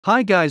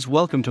Hi guys,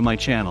 welcome to my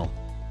channel.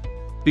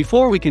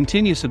 Before we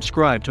continue,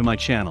 subscribe to my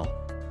channel.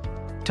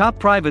 Top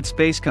private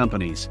space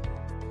companies.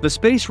 The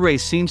space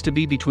race seems to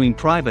be between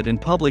private and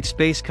public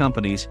space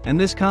companies, and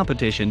this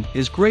competition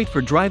is great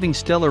for driving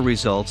stellar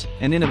results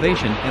and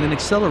innovation at an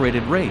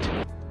accelerated rate.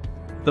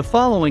 The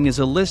following is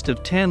a list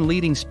of 10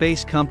 leading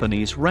space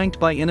companies ranked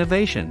by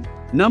innovation.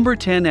 Number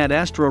 10 at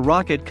Astra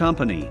Rocket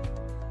Company.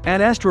 At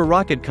Astra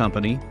Rocket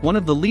Company, one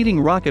of the leading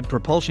rocket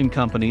propulsion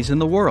companies in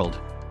the world.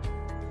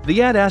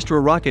 The Ad Astra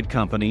Rocket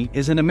Company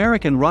is an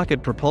American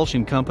rocket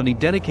propulsion company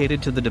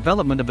dedicated to the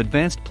development of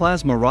advanced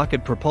plasma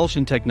rocket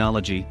propulsion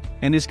technology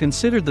and is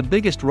considered the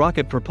biggest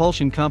rocket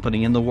propulsion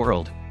company in the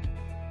world.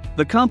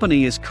 The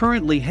company is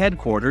currently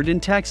headquartered in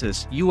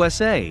Texas,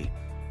 USA.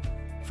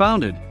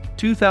 Founded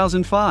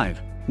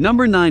 2005.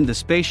 Number 9. The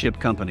Spaceship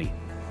Company.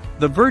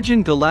 The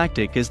Virgin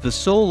Galactic is the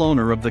sole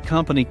owner of the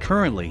company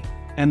currently,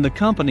 and the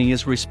company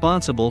is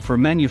responsible for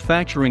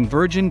manufacturing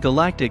Virgin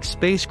Galactic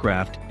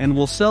spacecraft and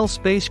will sell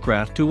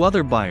spacecraft to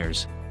other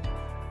buyers.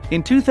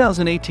 In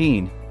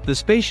 2018, the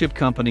Spaceship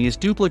Company is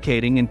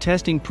duplicating and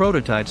testing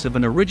prototypes of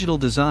an original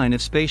design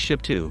of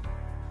Spaceship Two.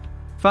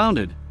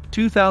 Founded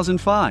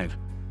 2005.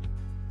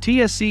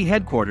 TSC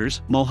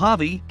Headquarters,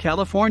 Mojave,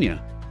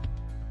 California.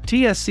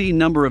 TSC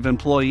number of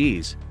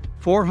employees,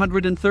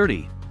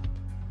 430.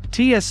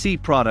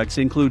 TSC products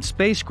include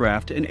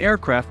spacecraft and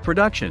aircraft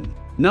production.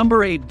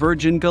 Number 8.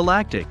 Virgin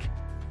Galactic.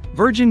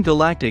 Virgin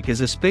Galactic is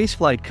a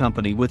spaceflight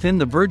company within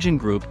the Virgin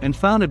Group and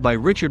founded by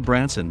Richard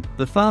Branson,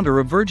 the founder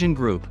of Virgin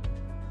Group.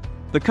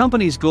 The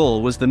company's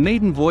goal was the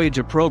maiden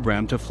Voyager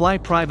program to fly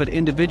private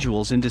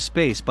individuals into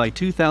space by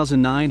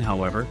 2009.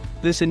 However,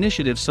 this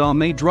initiative saw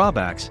many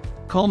drawbacks,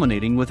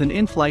 culminating with an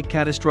in-flight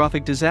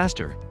catastrophic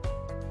disaster.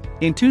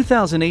 In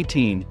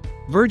 2018,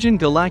 Virgin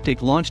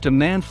Galactic launched a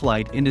manned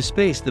flight into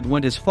space that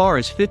went as far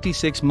as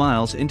 56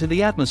 miles into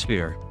the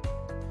atmosphere.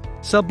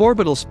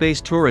 Suborbital space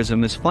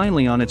tourism is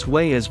finally on its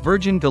way as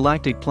Virgin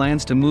Galactic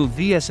plans to move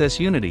VSS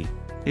Unity,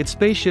 its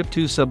Spaceship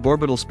Two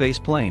suborbital space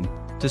plane,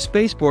 to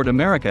Spaceport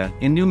America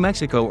in New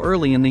Mexico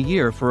early in the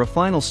year for a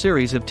final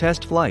series of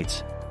test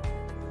flights.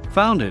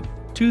 Founded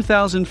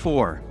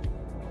 2004.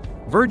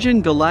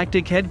 Virgin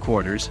Galactic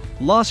Headquarters,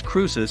 Las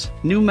Cruces,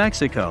 New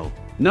Mexico.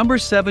 Number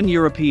 7.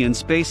 European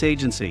Space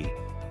Agency.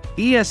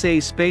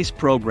 ESA's space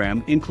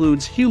program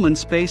includes human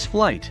space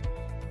flight.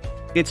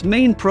 Its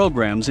main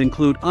programs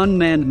include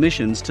unmanned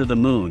missions to the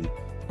Moon,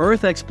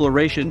 Earth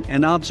exploration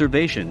and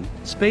observation,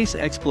 space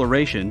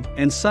exploration,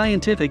 and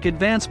scientific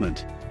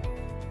advancement.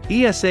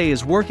 ESA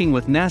is working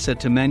with NASA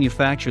to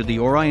manufacture the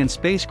Orion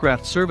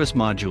spacecraft service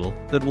module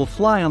that will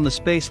fly on the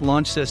Space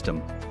Launch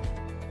System.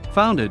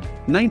 Founded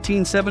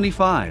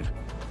 1975.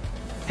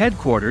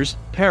 Headquarters,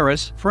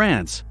 Paris,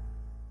 France.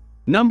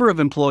 Number of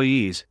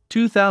employees,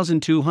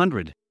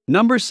 2,200.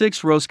 Number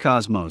 6.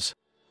 Roscosmos.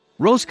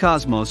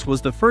 Roscosmos was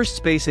the first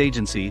space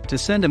agency to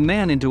send a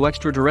man into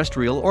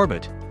extraterrestrial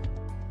orbit.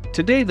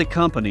 Today the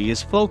company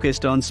is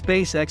focused on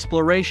space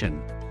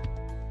exploration.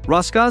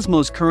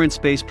 Roscosmos' current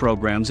space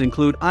programs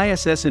include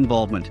ISS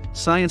involvement,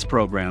 science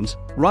programs,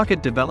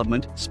 rocket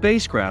development,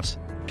 spacecrafts,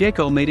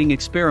 gecko mating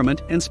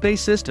experiment, and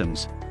space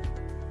systems.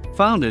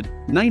 Founded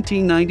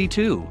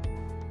 1992.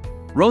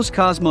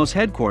 Roscosmos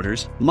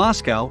headquarters,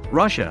 Moscow,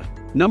 Russia.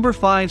 Number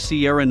 5.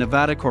 Sierra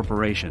Nevada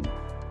Corporation.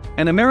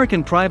 An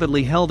American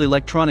privately held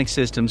electronic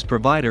systems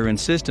provider and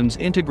systems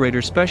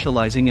integrator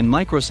specializing in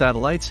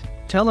microsatellites,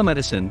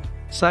 telemedicine,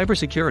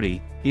 cybersecurity,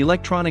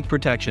 electronic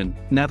protection,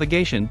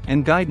 navigation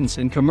and guidance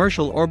and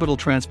commercial orbital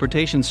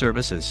transportation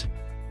services.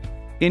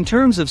 In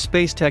terms of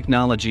space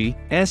technology,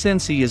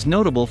 SNC is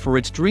notable for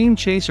its Dream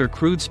Chaser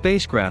crewed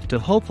spacecraft to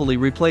hopefully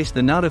replace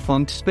the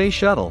now-defunct Space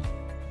Shuttle.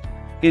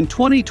 In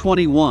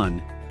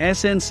 2021,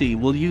 SNC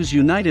will use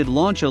United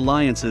Launch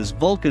Alliance's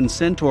Vulcan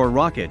Centaur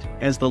rocket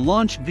as the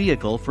launch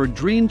vehicle for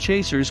Dream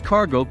Chaser's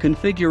cargo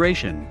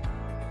configuration.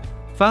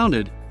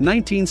 Founded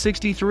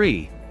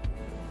 1963.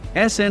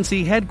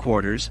 SNC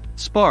Headquarters,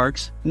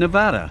 Sparks,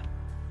 Nevada.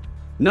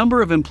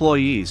 Number of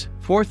employees,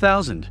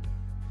 4,000.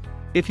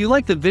 If you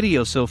like the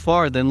video so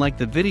far, then like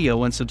the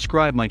video and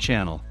subscribe my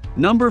channel.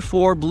 Number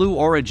 4. Blue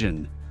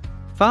Origin.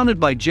 Founded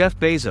by Jeff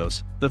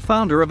Bezos, the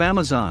founder of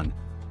Amazon.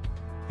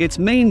 Its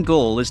main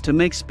goal is to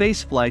make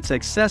space flights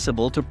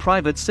accessible to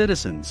private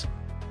citizens.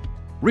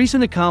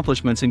 Recent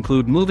accomplishments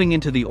include moving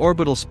into the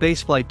orbital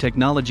spaceflight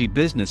technology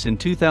business in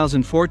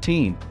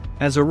 2014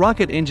 as a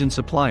rocket engine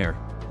supplier,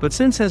 but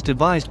since has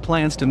devised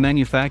plans to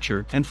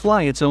manufacture and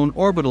fly its own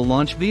orbital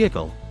launch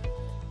vehicle.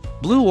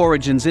 Blue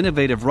Origin's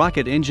innovative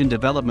rocket engine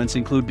developments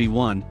include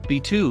B-1,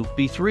 B-2,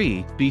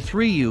 B-3,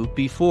 B-3U,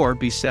 B-4,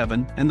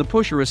 B-7, and the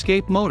pusher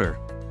escape motor.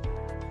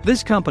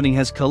 This company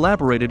has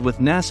collaborated with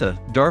NASA,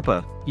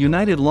 DARPA,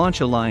 United Launch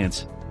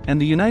Alliance, and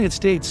the United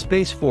States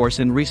Space Force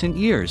in recent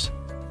years.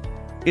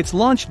 Its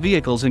launch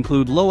vehicles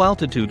include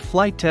low-altitude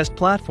flight test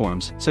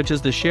platforms such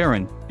as the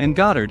Sharon and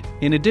Goddard,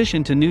 in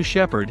addition to New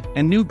Shepard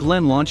and New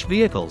Glenn launch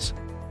vehicles.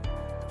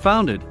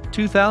 Founded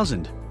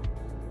 2000.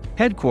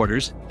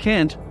 Headquarters,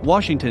 Kent,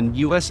 Washington,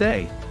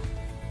 USA.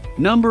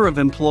 Number of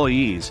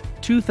employees,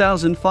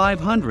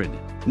 2,500.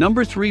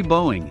 Number 3.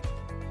 Boeing.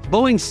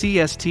 Boeing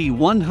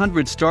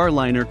CST-100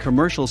 Starliner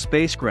commercial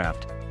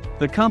spacecraft.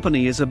 The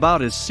company is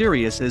about as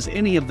serious as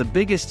any of the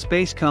biggest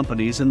space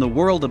companies in the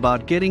world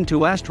about getting two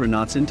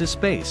astronauts into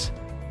space.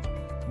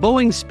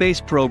 Boeing's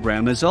space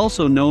program is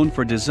also known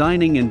for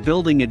designing and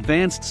building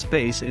advanced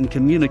space and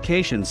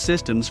communication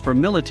systems for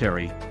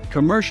military,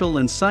 commercial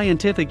and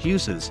scientific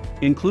uses,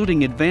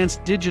 including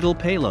advanced digital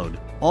payload,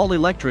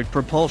 all-electric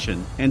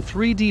propulsion, and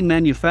 3D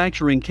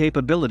manufacturing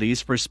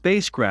capabilities for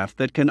spacecraft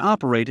that can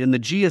operate in the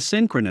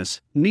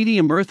geosynchronous,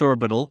 medium Earth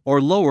orbital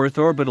or low Earth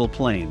orbital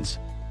planes.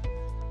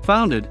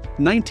 Founded,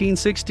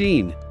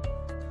 1916.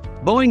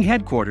 Boeing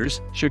headquarters,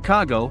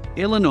 Chicago,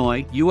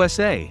 Illinois,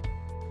 USA.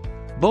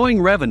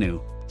 Boeing revenue,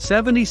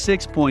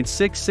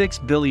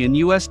 $76.66 billion.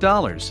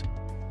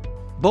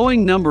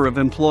 Boeing number of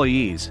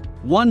employees,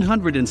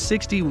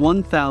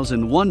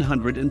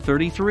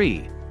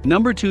 161,133.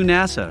 Number 2.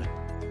 NASA.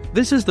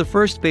 This is the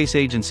first space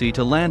agency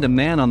to land a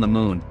man on the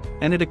moon,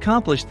 and it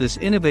accomplished this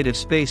innovative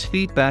space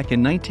feat back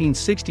in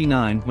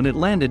 1969 when it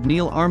landed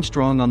Neil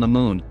Armstrong on the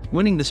moon,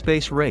 winning the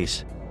space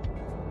race.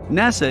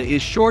 NASA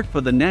is short for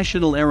the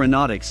National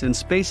Aeronautics and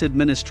Space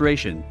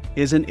Administration,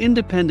 is an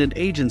independent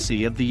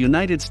agency of the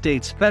United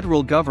States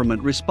federal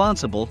government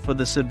responsible for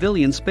the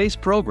civilian space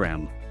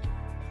program.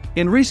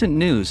 In recent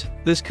news,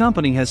 this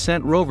company has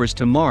sent rovers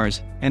to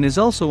Mars and is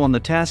also on the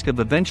task of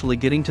eventually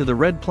getting to the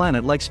red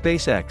planet like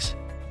SpaceX.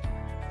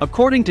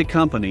 According to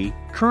company,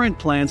 current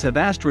plans have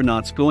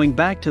astronauts going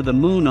back to the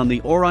moon on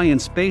the Orion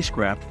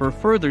spacecraft for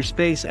further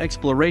space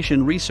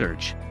exploration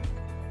research.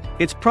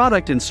 Its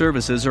product and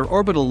services are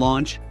orbital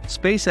launch,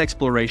 space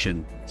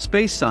exploration,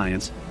 space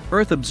science,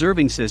 Earth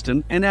observing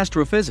system, and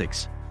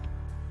astrophysics.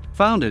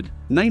 Founded,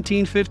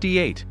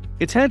 1958.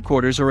 Its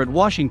headquarters are at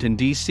Washington,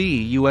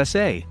 D.C.,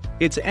 USA.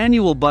 Its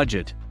annual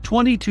budget,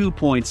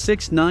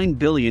 $22.69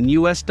 billion.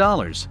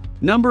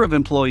 Number of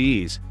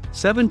employees,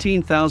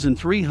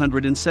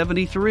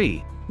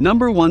 17,373.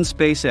 Number 1.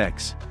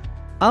 SpaceX.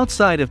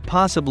 Outside of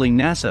possibly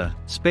NASA,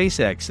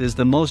 SpaceX is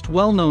the most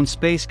well-known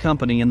space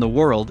company in the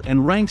world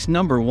and ranks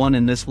number 1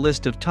 in this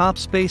list of top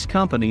space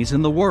companies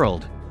in the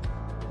world.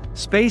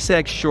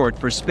 SpaceX, short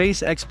for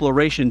Space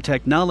Exploration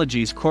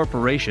Technologies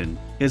Corporation,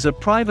 is a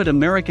private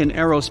American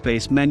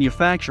aerospace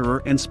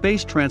manufacturer and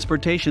space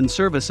transportation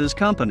services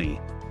company.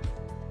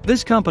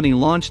 This company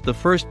launched the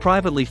first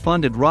privately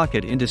funded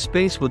rocket into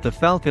space with the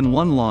Falcon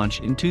 1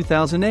 launch in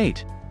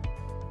 2008.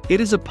 It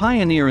is a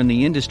pioneer in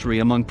the industry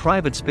among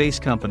private space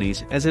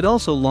companies, as it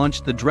also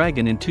launched the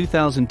Dragon in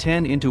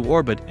 2010 into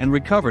orbit and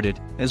recovered it,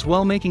 as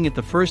well, making it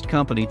the first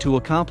company to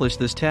accomplish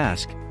this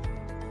task.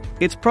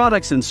 Its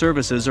products and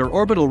services are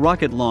orbital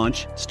rocket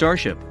launch,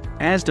 Starship,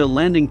 ASDA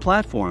landing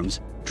platforms,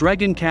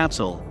 Dragon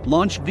capsule,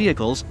 launch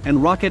vehicles,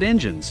 and rocket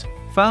engines.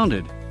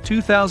 Founded,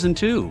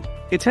 2002.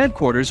 Its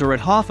headquarters are at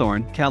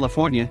Hawthorne,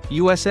 California,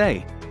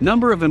 USA.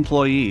 Number of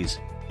employees,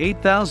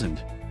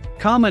 8,000.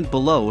 Comment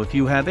below if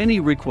you have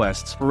any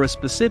requests for a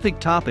specific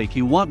topic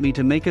you want me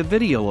to make a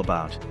video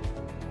about.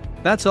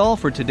 That's all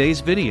for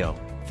today's video.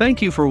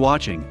 Thank you for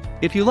watching.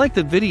 If you like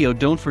the video,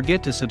 don't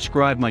forget to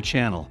subscribe my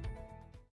channel.